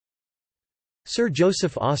Sir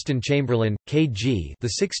Joseph Austen Chamberlain, K.G.,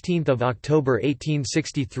 the 16th of October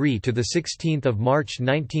 1863 to the 16th of March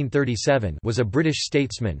 1937, was a British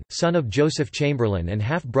statesman, son of Joseph Chamberlain and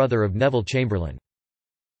half-brother of Neville Chamberlain.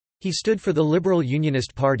 He stood for the Liberal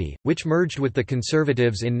Unionist Party, which merged with the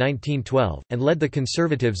Conservatives in 1912 and led the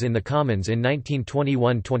Conservatives in the Commons in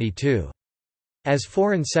 1921–22. As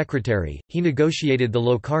Foreign Secretary, he negotiated the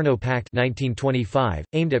Locarno Pact 1925,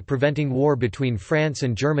 aimed at preventing war between France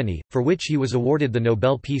and Germany, for which he was awarded the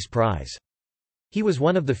Nobel Peace Prize. He was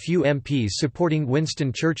one of the few MPs supporting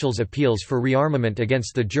Winston Churchill's appeals for rearmament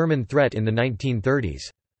against the German threat in the 1930s.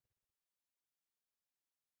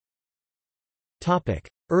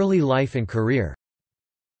 Early life and career.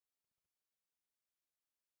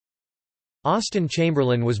 Austen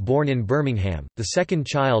Chamberlain was born in Birmingham, the second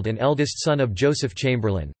child and eldest son of Joseph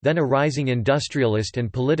Chamberlain, then a rising industrialist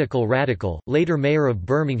and political radical, later mayor of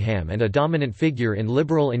Birmingham and a dominant figure in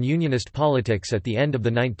liberal and unionist politics at the end of the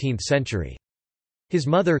 19th century. His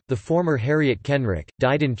mother, the former Harriet Kenrick,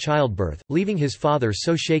 died in childbirth, leaving his father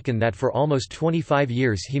so shaken that for almost 25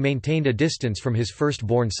 years he maintained a distance from his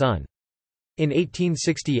first-born son. In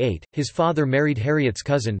 1868, his father married Harriet's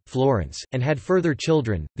cousin, Florence, and had further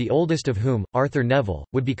children, the oldest of whom, Arthur Neville,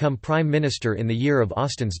 would become Prime Minister in the year of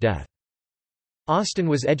Austen's death. Austen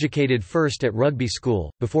was educated first at Rugby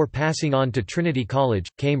School, before passing on to Trinity College,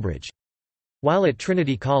 Cambridge. While at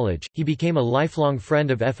Trinity College, he became a lifelong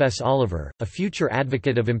friend of F. S. Oliver, a future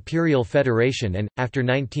advocate of Imperial Federation and, after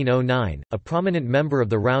 1909, a prominent member of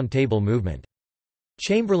the Round Table movement.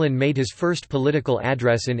 Chamberlain made his first political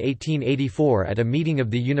address in 1884 at a meeting of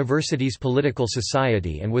the university's political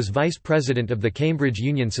society and was vice president of the Cambridge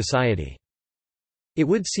Union Society. It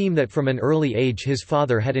would seem that from an early age his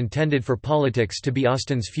father had intended for politics to be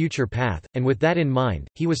Austen's future path, and with that in mind,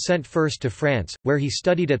 he was sent first to France, where he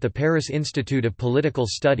studied at the Paris Institute of Political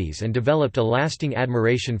Studies and developed a lasting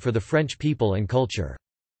admiration for the French people and culture.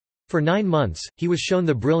 For 9 months, he was shown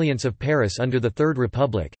the brilliance of Paris under the Third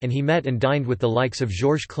Republic, and he met and dined with the likes of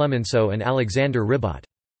Georges Clemenceau and Alexander Ribot.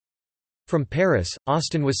 From Paris,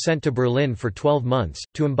 Austen was sent to Berlin for 12 months,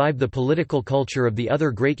 to imbibe the political culture of the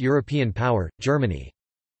other great European power, Germany.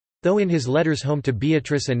 Though in his letters home to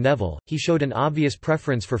Beatrice and Neville, he showed an obvious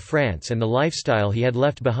preference for France and the lifestyle he had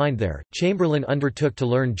left behind there, Chamberlain undertook to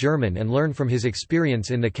learn German and learn from his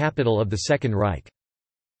experience in the capital of the Second Reich.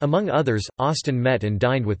 Among others, Austen met and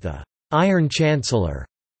dined with the Iron Chancellor,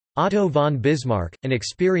 Otto von Bismarck, an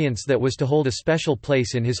experience that was to hold a special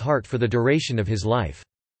place in his heart for the duration of his life.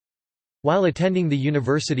 While attending the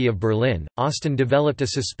University of Berlin, Austen developed a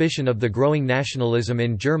suspicion of the growing nationalism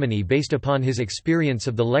in Germany based upon his experience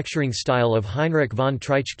of the lecturing style of Heinrich von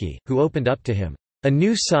Treitschke, who opened up to him a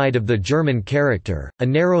new side of the German character, a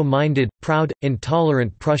narrow-minded, proud,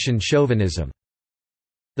 intolerant Prussian chauvinism,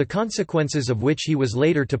 the consequences of which he was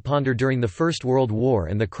later to ponder during the First World War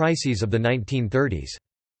and the crises of the 1930s.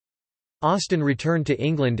 Austen returned to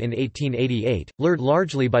England in 1888, lured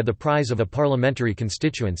largely by the prize of a parliamentary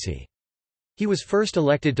constituency. He was first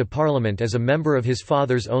elected to Parliament as a member of his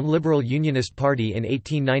father's own Liberal Unionist Party in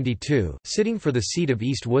 1892, sitting for the seat of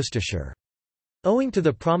East Worcestershire. Owing to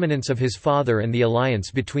the prominence of his father and the alliance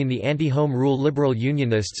between the anti-Home Rule Liberal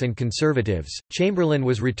Unionists and Conservatives, Chamberlain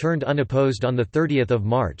was returned unopposed on 30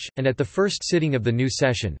 March, and at the first sitting of the new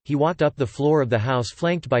session, he walked up the floor of the House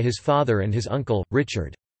flanked by his father and his uncle,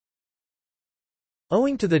 Richard.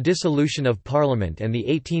 Owing to the dissolution of Parliament and the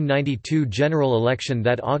 1892 general election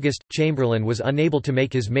that August, Chamberlain was unable to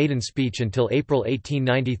make his maiden speech until April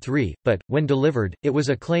 1893, but, when delivered, it was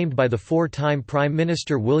acclaimed by the four-time Prime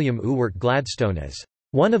Minister William Ewart Gladstone as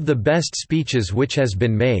one of the best speeches which has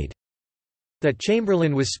been made. That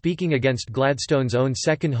Chamberlain was speaking against Gladstone's own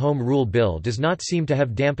Second Home Rule Bill does not seem to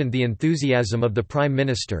have dampened the enthusiasm of the Prime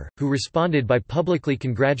Minister, who responded by publicly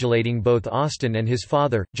congratulating both Austen and his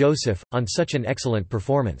father, Joseph, on such an excellent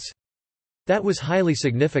performance. That was highly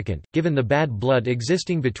significant, given the bad blood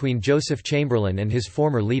existing between Joseph Chamberlain and his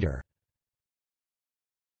former leader.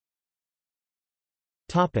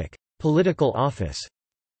 Political office.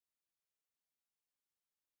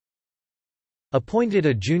 Appointed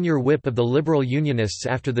a junior whip of the Liberal Unionists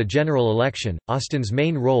after the general election, Austen's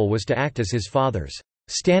main role was to act as his father's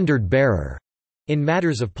standard-bearer in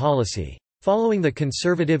matters of policy. Following the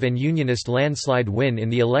Conservative and Unionist landslide win in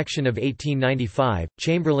the election of 1895,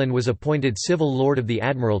 Chamberlain was appointed Civil Lord of the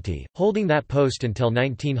Admiralty, holding that post until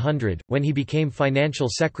 1900, when he became Financial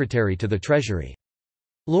Secretary to the Treasury.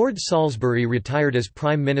 Lord Salisbury retired as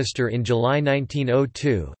Prime Minister in July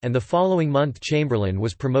 1902, and the following month Chamberlain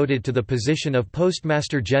was promoted to the position of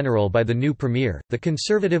Postmaster General by the new Premier, the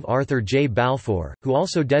Conservative Arthur J. Balfour, who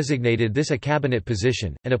also designated this a cabinet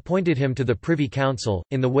position, and appointed him to the Privy Council.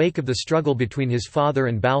 In the wake of the struggle between his father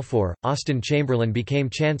and Balfour, Austen Chamberlain became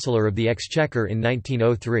Chancellor of the Exchequer in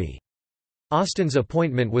 1903. Austen's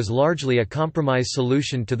appointment was largely a compromise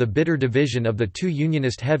solution to the bitter division of the two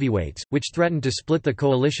Unionist heavyweights, which threatened to split the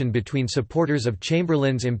coalition between supporters of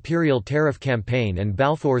Chamberlain's imperial tariff campaign and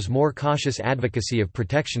Balfour's more cautious advocacy of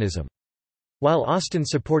protectionism. While Austen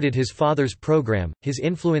supported his father's programme, his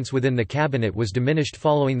influence within the cabinet was diminished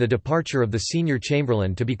following the departure of the senior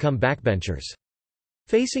Chamberlain to become backbenchers.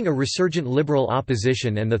 Facing a resurgent Liberal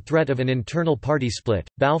opposition and the threat of an internal party split,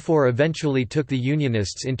 Balfour eventually took the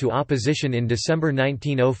Unionists into opposition in December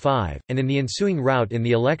 1905, and in the ensuing rout in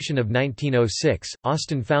the election of 1906,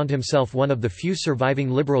 Austen found himself one of the few surviving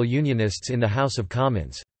Liberal Unionists in the House of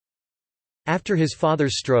Commons. After his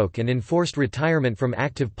father's stroke and enforced retirement from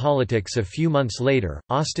active politics a few months later,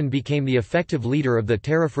 Austen became the effective leader of the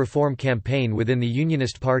tariff reform campaign within the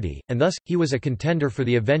Unionist Party, and thus, he was a contender for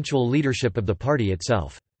the eventual leadership of the party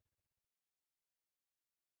itself.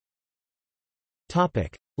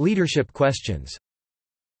 Leadership questions.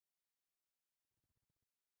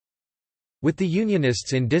 With the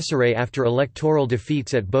Unionists in disarray after electoral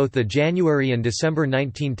defeats at both the January and December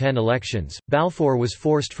 1910 elections, Balfour was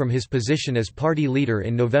forced from his position as party leader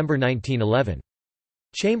in November 1911.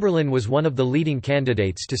 Chamberlain was one of the leading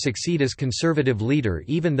candidates to succeed as Conservative leader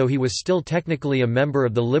even though he was still technically a member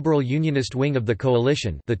of the Liberal Unionist wing of the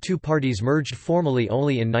coalition. The two parties merged formally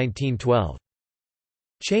only in 1912.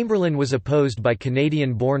 Chamberlain was opposed by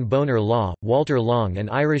Canadian-born Bonar Law, Walter Long and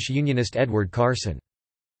Irish Unionist Edward Carson.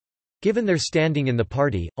 Given their standing in the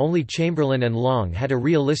party, only Chamberlain and Long had a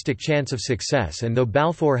realistic chance of success, and though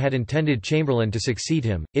Balfour had intended Chamberlain to succeed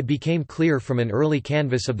him, it became clear from an early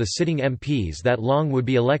canvass of the sitting MPs that Long would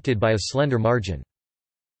be elected by a slender margin.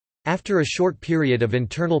 After a short period of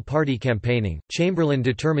internal party campaigning, Chamberlain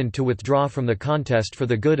determined to withdraw from the contest for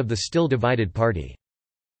the good of the still divided party.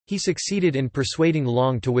 He succeeded in persuading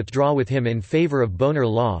Long to withdraw with him in favour of Bonar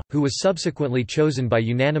Law, who was subsequently chosen by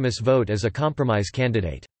unanimous vote as a compromise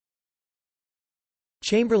candidate.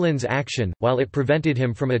 Chamberlain's action, while it prevented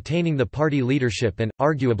him from attaining the party leadership and,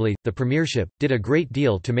 arguably, the premiership, did a great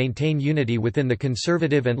deal to maintain unity within the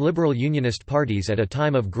Conservative and Liberal Unionist parties at a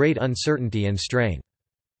time of great uncertainty and strain.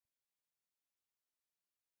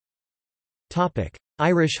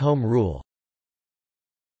 Irish Home Rule.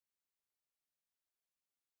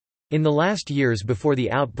 In the last years before the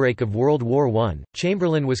outbreak of World War I,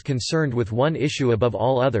 Chamberlain was concerned with one issue above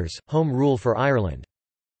all others: Home Rule for Ireland.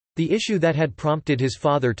 The issue that had prompted his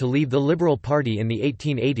father to leave the Liberal Party in the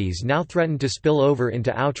 1880s now threatened to spill over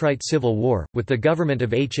into outright civil war, with the government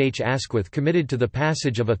of H. Asquith committed to the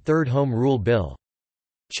passage of a third Home Rule Bill.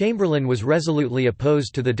 Chamberlain was resolutely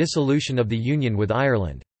opposed to the dissolution of the Union with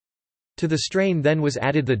Ireland. To the strain then was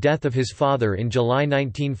added the death of his father in July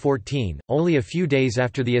 1914, only a few days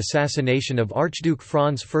after the assassination of Archduke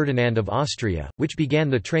Franz Ferdinand of Austria, which began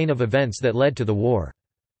the train of events that led to the war.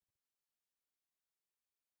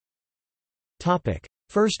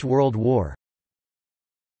 First World War.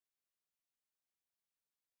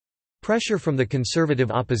 Pressure from the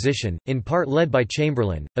Conservative opposition, in part led by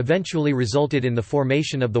Chamberlain, eventually resulted in the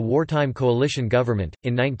formation of the wartime coalition government,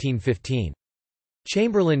 in 1915.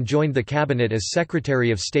 Chamberlain joined the cabinet as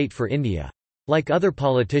Secretary of State for India. Like other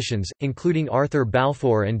politicians, including Arthur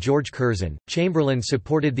Balfour and George Curzon, Chamberlain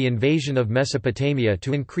supported the invasion of Mesopotamia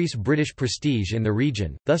to increase British prestige in the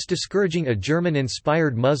region, thus discouraging a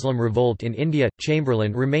German-inspired Muslim revolt in India.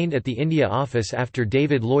 Chamberlain remained at the India Office after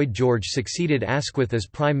David Lloyd George succeeded Asquith as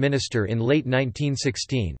Prime Minister in late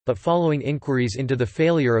 1916, but following inquiries into the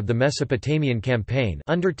failure of the Mesopotamian campaign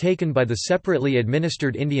undertaken by the separately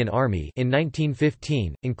administered Indian Army in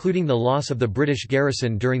 1915, including the loss of the British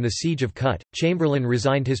garrison during the Siege of Kut, Chamberlain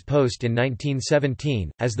resigned his post in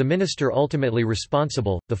 1917. As the minister ultimately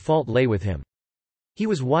responsible, the fault lay with him. He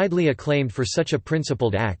was widely acclaimed for such a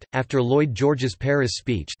principled act. After Lloyd George's Paris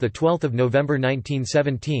speech, the 12th of November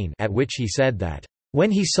 1917, at which he said that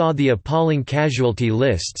when he saw the appalling casualty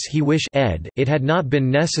lists, he wished it had not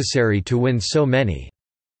been necessary to win so many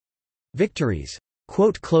victories.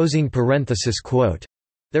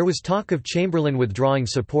 There was talk of Chamberlain withdrawing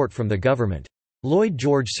support from the government. Lloyd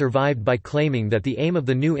George survived by claiming that the aim of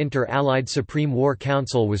the new Inter-Allied Supreme War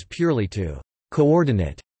Council was purely to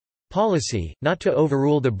coordinate policy, not to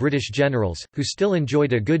overrule the British generals, who still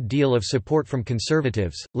enjoyed a good deal of support from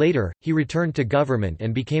Conservatives. Later, he returned to government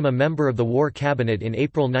and became a member of the War Cabinet in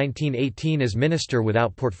April 1918 as Minister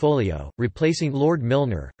without Portfolio, replacing Lord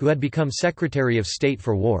Milner, who had become Secretary of State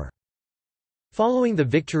for War. Following the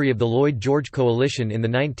victory of the Lloyd-George coalition in the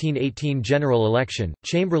 1918 general election,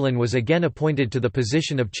 Chamberlain was again appointed to the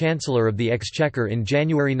position of Chancellor of the Exchequer in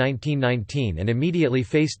January 1919 and immediately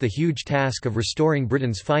faced the huge task of restoring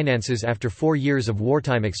Britain's finances after 4 years of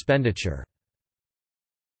wartime expenditure.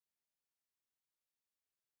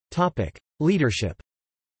 Leadership.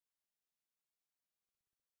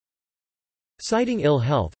 Citing ill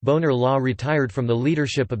health, Bonar Law retired from the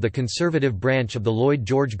leadership of the Conservative branch of the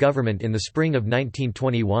Lloyd-George government in the spring of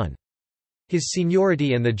 1921. His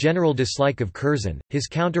seniority and the general dislike of Curzon, his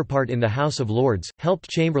counterpart in the House of Lords, helped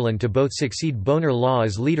Chamberlain to both succeed Bonar Law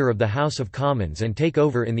as leader of the House of Commons and take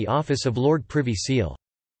over in the office of Lord Privy Seal.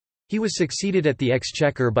 He was succeeded at the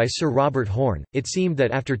Exchequer by Sir Robert Horne. It seemed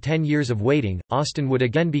that after 10 years of waiting, Austen would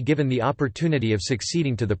again be given the opportunity of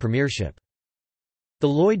succeeding to the premiership. The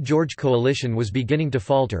Lloyd-George coalition was beginning to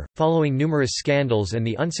falter, following numerous scandals and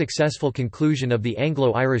the unsuccessful conclusion of the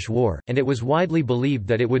Anglo-Irish War, and it was widely believed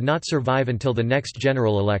that it would not survive until the next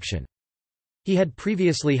general election. He had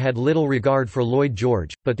previously had little regard for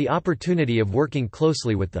Lloyd-George, but the opportunity of working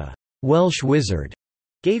closely with the Welsh wizard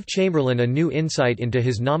gave Chamberlain a new insight into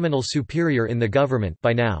his nominal superior in the government.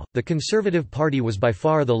 By now, the Conservative Party was by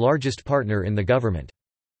far the largest partner in the government.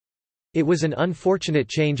 It was an unfortunate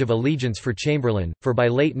change of allegiance for Chamberlain, for by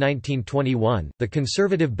late 1921, the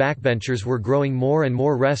Conservative backbenchers were growing more and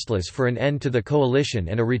more restless for an end to the coalition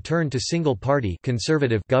and a return to single-party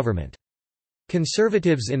Conservative government.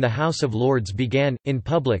 Conservatives in the House of Lords began, in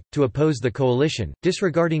public, to oppose the coalition,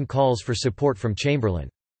 disregarding calls for support from Chamberlain.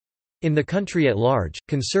 In the country at large,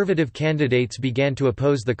 Conservative candidates began to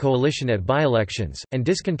oppose the coalition at by-elections, and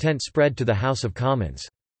discontent spread to the House of Commons.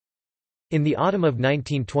 In the autumn of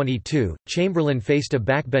 1922, Chamberlain faced a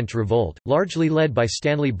backbench revolt, largely led by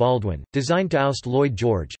Stanley Baldwin, designed to oust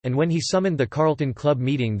Lloyd-George, and when he summoned the Carlton Club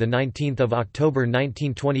meeting 19 October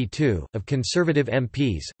 1922, of Conservative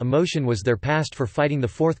MPs, a motion was there passed for fighting the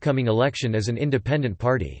forthcoming election as an independent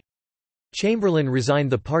party. Chamberlain resigned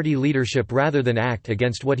the party leadership rather than act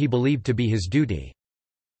against what he believed to be his duty.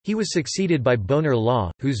 He was succeeded by Bonar Law,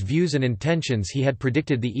 whose views and intentions he had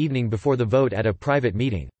predicted the evening before the vote at a private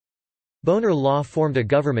meeting. Bonar Law formed a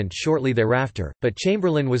government shortly thereafter, but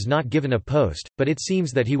Chamberlain was not given a post, but it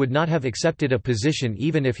seems that he would not have accepted a position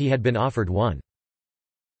even if he had been offered one.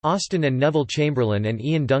 Austen and Neville Chamberlain and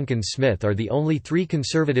Ian Duncan Smith are the only 3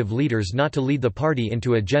 Conservative leaders not to lead the party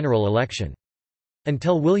into a general election.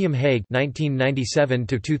 Until William Hague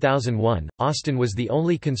 (1997–2001), Austen was the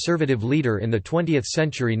only Conservative leader in the 20th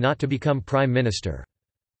century not to become Prime Minister.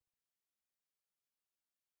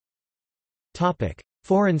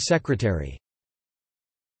 Foreign Secretary.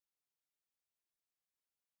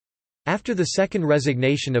 After the second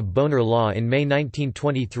resignation of Bonar Law in May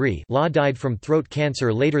 1923, Law died from throat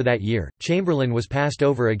cancer later that year. Chamberlain was passed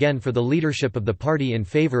over again for the leadership of the party in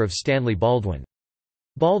favour of Stanley Baldwin.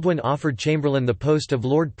 Baldwin offered Chamberlain the post of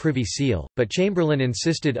Lord Privy Seal, but Chamberlain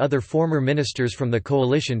insisted other former ministers from the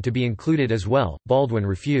coalition to be included as well. Baldwin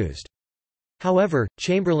refused. However,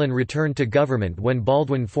 Chamberlain returned to government when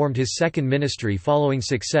Baldwin formed his second ministry following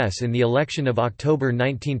success in the election of October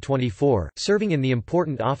 1924, serving in the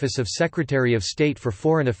important office of Secretary of State for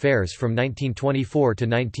Foreign Affairs from 1924 to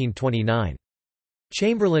 1929.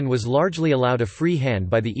 Chamberlain was largely allowed a free hand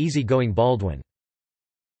by the easy-going Baldwin.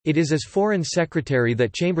 It is as Foreign Secretary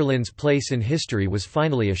that Chamberlain's place in history was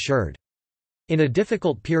finally assured. In a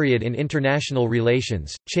difficult period in international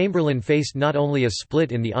relations, Chamberlain faced not only a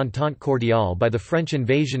split in the Entente Cordiale by the French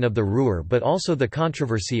invasion of the Ruhr but also the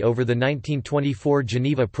controversy over the 1924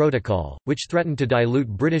 Geneva Protocol, which threatened to dilute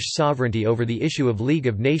British sovereignty over the issue of League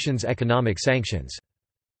of Nations economic sanctions.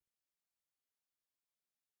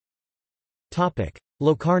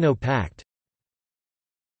 Locarno Pact.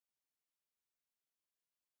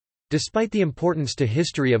 Despite the importance to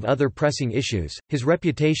history of other pressing issues, his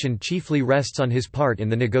reputation chiefly rests on his part in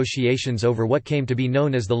the negotiations over what came to be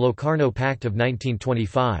known as the Locarno Pact of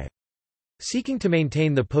 1925. Seeking to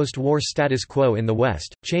maintain the post-war status quo in the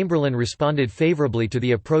West, Chamberlain responded favourably to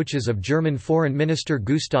the approaches of German Foreign Minister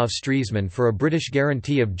Gustav Stresemann for a British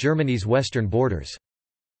guarantee of Germany's western borders.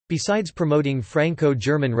 Besides promoting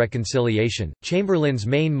Franco-German reconciliation, Chamberlain's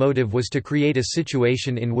main motive was to create a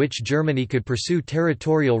situation in which Germany could pursue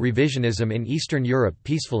territorial revisionism in Eastern Europe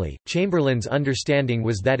peacefully. Chamberlain's understanding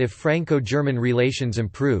was that if Franco-German relations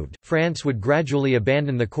improved, France would gradually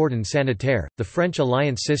abandon the cordon sanitaire, the French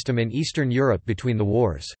alliance system in Eastern Europe between the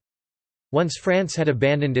wars. Once France had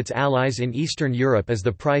abandoned its allies in Eastern Europe as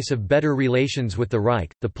the price of better relations with the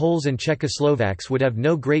Reich, the Poles and Czechoslovaks would have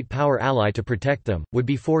no great power ally to protect them, would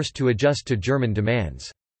be forced to adjust to German demands.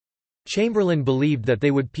 Chamberlain believed that they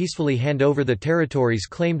would peacefully hand over the territories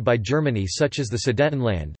claimed by Germany such as the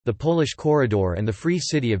Sudetenland, the Polish Corridor and the Free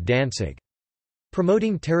City of Danzig.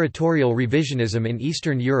 Promoting territorial revisionism in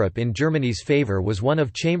Eastern Europe in Germany's favour was one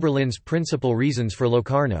of Chamberlain's principal reasons for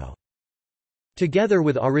Locarno. Together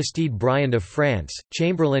with Aristide Briand of France,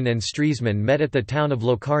 Chamberlain and Stresemann met at the town of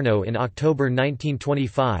Locarno in October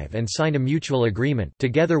 1925 and signed a mutual agreement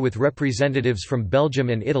together with representatives from Belgium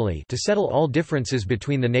and Italy to settle all differences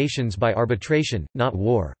between the nations by arbitration, not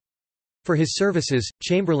war. For his services,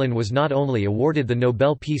 Chamberlain was not only awarded the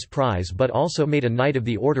Nobel Peace Prize but also made a Knight of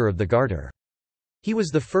the Order of the Garter. He was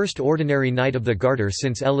the first ordinary Knight of the Garter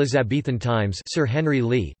since Elizabethan times, Sir Henry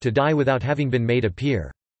Lee, to die without having been made a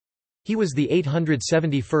peer. He was the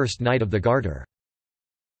 871st Knight of the Garter.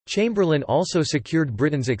 Chamberlain also secured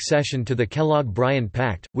Britain's accession to the Kellogg-Briand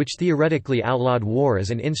Pact, which theoretically outlawed war as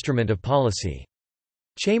an instrument of policy.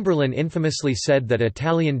 Chamberlain infamously said that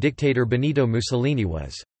Italian dictator Benito Mussolini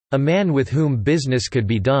was a man with whom business could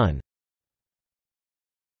be done.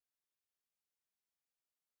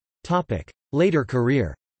 Later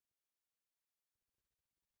career.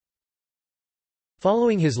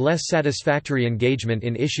 Following his less satisfactory engagement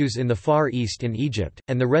in issues in the Far East and Egypt,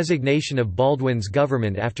 and the resignation of Baldwin's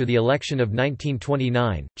government after the election of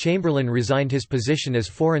 1929, Chamberlain resigned his position as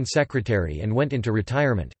Foreign Secretary and went into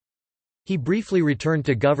retirement. He briefly returned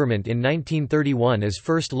to government in 1931 as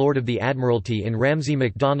First Lord of the Admiralty in Ramsay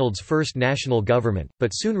MacDonald's first national government,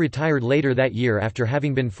 but soon retired later that year after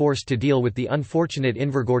having been forced to deal with the unfortunate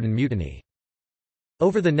Invergordon Mutiny.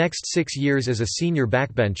 Over the next 6 years as a senior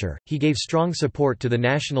backbencher, he gave strong support to the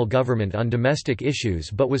national government on domestic issues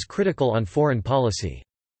but was critical on foreign policy.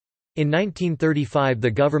 In 1935 the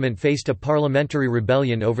government faced a parliamentary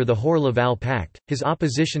rebellion over the Hoare-Laval Pact. His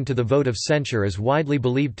opposition to the vote of censure is widely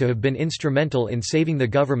believed to have been instrumental in saving the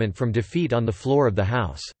government from defeat on the floor of the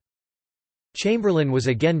House. Chamberlain was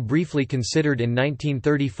again briefly considered in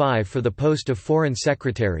 1935 for the post of Foreign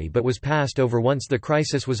Secretary but was passed over once the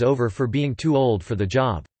crisis was over for being too old for the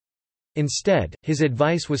job. Instead, his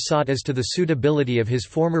advice was sought as to the suitability of his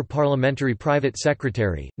former parliamentary private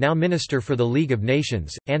secretary, now Minister for the League of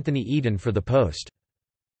Nations, Anthony Eden for the post.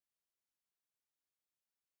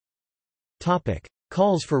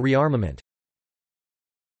 Calls for rearmament.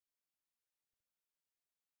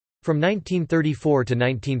 From 1934 to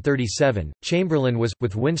 1937, Chamberlain was,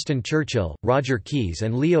 with Winston Churchill, Roger Keyes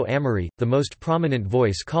and Leo Amery, the most prominent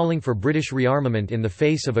voice calling for British rearmament in the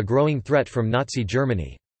face of a growing threat from Nazi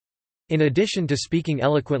Germany. In addition to speaking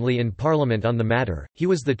eloquently in Parliament on the matter, he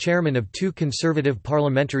was the chairman of 2 Conservative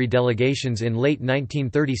parliamentary delegations in late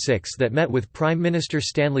 1936 that met with Prime Minister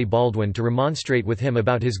Stanley Baldwin to remonstrate with him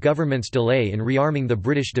about his government's delay in rearming the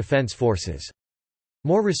British Defence Forces.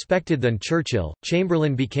 More respected than Churchill,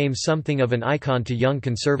 Chamberlain became something of an icon to young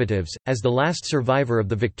conservatives, as the last survivor of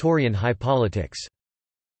the Victorian high politics.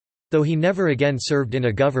 Though he never again served in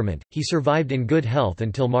a government, he survived in good health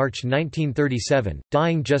until March 1937,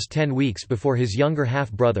 dying just 10 weeks before his younger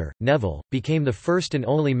half-brother, Neville, became the first and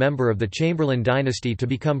only member of the Chamberlain dynasty to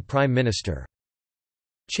become Prime Minister.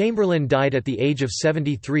 Chamberlain died at the age of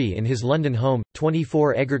 73 in his London home,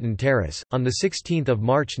 24 Egerton Terrace, on 16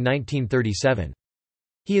 March 1937.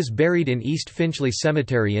 He is buried in East Finchley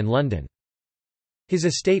Cemetery in London. His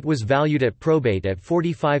estate was valued at probate at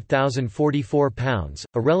 £45,044,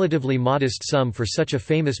 a relatively modest sum for such a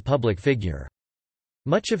famous public figure.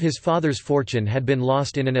 Much of his father's fortune had been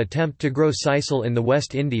lost in an attempt to grow sisal in the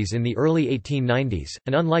West Indies in the early 1890s,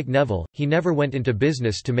 and unlike Neville, he never went into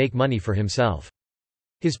business to make money for himself.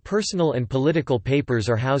 His personal and political papers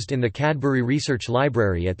are housed in the Cadbury Research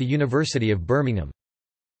Library at the University of Birmingham.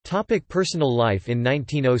 Personal life. In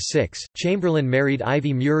 1906, Chamberlain married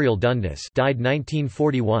Ivy Muriel Dundas, died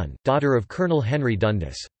 1941, daughter of Colonel Henry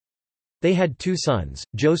Dundas. They had 2 sons,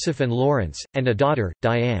 Joseph and Lawrence, and a daughter,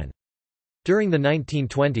 Diane. During the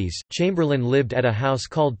 1920s, Chamberlain lived at a house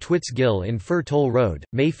called Twits Gill in Fir Toll Road,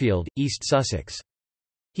 Mayfield, East Sussex.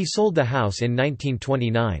 He sold the house in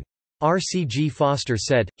 1929. R.C.G. Foster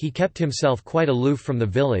said, he kept himself quite aloof from the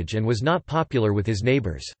village and was not popular with his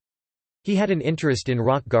neighbours. He had an interest in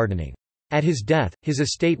rock gardening. At his death, his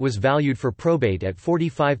estate was valued for probate at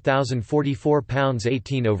 £45,044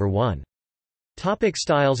 18/1.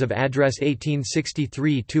 Styles of address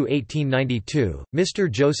 1863–1892, Mr.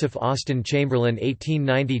 Joseph Austen Chamberlain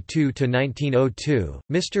 1892–1902,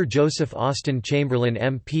 Mr. Joseph Austen Chamberlain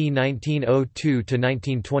MP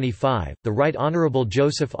 1902–1925, The Right Honourable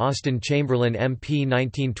Joseph Austen Chamberlain MP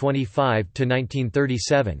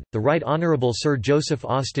 1925–1937, The Right Honourable Sir Joseph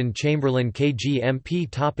Austen Chamberlain KG MP.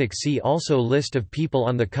 See also List of people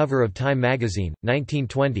on the cover of Time magazine,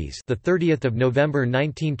 1920s, the 30th of November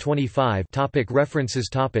 1925. References.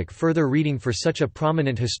 Further reading. For such a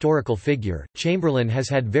prominent historical figure, Chamberlain has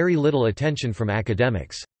had very little attention from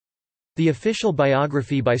academics. The official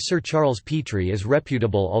biography by Sir Charles Petrie is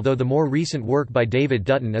reputable, although the more recent work by David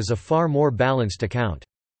Dutton is a far more balanced account.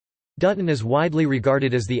 Dutton is widely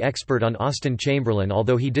regarded as the expert on Austen Chamberlain,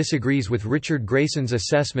 although he disagrees with Richard Grayson's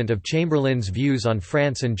assessment of Chamberlain's views on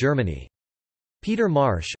France and Germany. Peter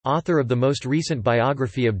Marsh, author of the most recent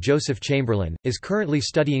biography of Joseph Chamberlain, is currently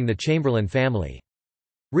studying the Chamberlain family.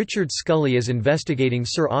 Richard Scully is investigating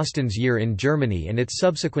Sir Austen's year in Germany and its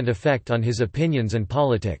subsequent effect on his opinions and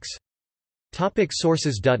politics.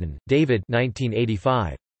 Sources. Dutton, David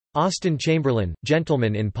 1985. Austen Chamberlain,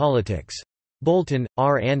 Gentleman in Politics. Bolton,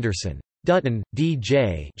 R. Anderson. Dutton, D.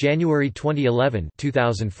 J. January 2011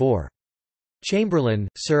 2004. Chamberlain,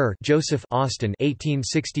 Sir Joseph Austen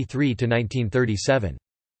 1863–1937.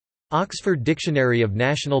 Oxford Dictionary of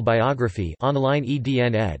National Biography online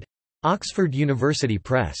EDN ed. Oxford University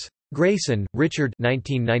Press. Grayson, Richard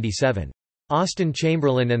 1997. Austen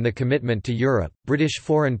Chamberlain and the Commitment to Europe, British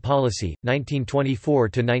Foreign Policy,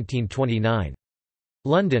 1924–1929.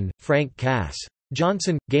 London, Frank Cass.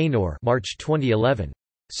 Johnson, Gaynor March 2011.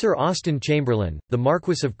 Sir Austen Chamberlain, The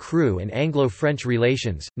Marquess of Crewe and Anglo-French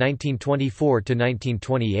Relations,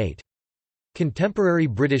 1924–1928. Contemporary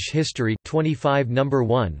British History 25 No.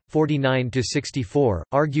 1, 49–64,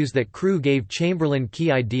 argues that Crewe gave Chamberlain key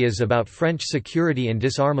ideas about French security and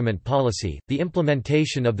disarmament policy, the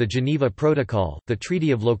implementation of the Geneva Protocol, the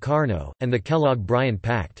Treaty of Locarno, and the Kellogg-Briand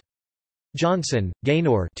Pact. Johnson,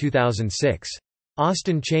 Gaynor 2006.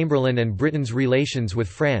 Austen Chamberlain and Britain's Relations with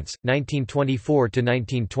France,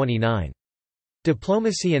 1924–1929.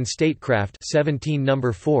 Diplomacy and Statecraft 17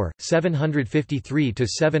 No. 4,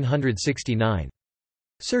 753–769.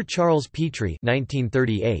 Sir Charles Petrie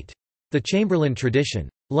 1938. The Chamberlain Tradition.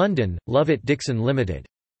 London, Lovett Dixon Limited.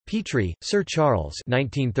 Petrie, Sir Charles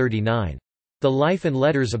 1939. The Life and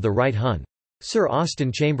Letters of the Right Hun. Sir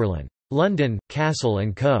Austen Chamberlain. London, Castle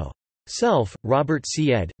 & Co. Self, Robert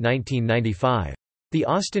C. ed. 1995. The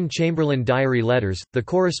Austen Chamberlain Diary Letters, the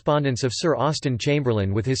correspondence of Sir Austen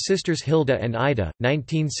Chamberlain with his sisters Hilda and Ida,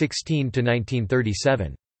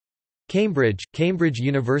 1916–1937. Cambridge, Cambridge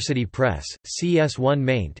University Press, CS1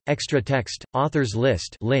 maint, extra text, authors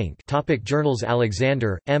list link. Journals.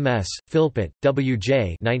 Alexander, M.S., Philpott,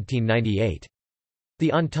 W.J. 1998.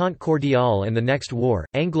 The Entente Cordiale and the Next War,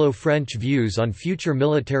 Anglo-French Views on Future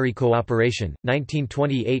Military Cooperation,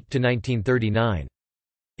 1928–1939.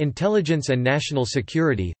 Intelligence and National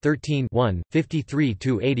Security, 13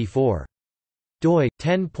 53–84. doi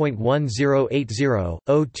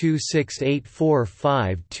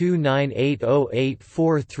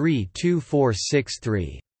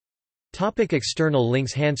 10.1080/026845298084324663. External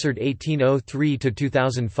links. Hansard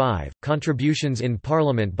 1803–2005, Contributions in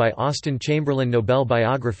Parliament by Austen Chamberlain. Nobel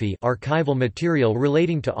Biography, archival material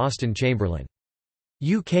relating to Austen Chamberlain.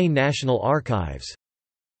 UK National Archives.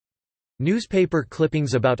 Newspaper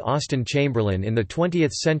clippings about Austen Chamberlain in the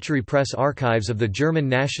 20th Century Press Archives of the German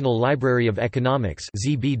National Library of Economics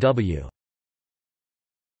 (ZBW).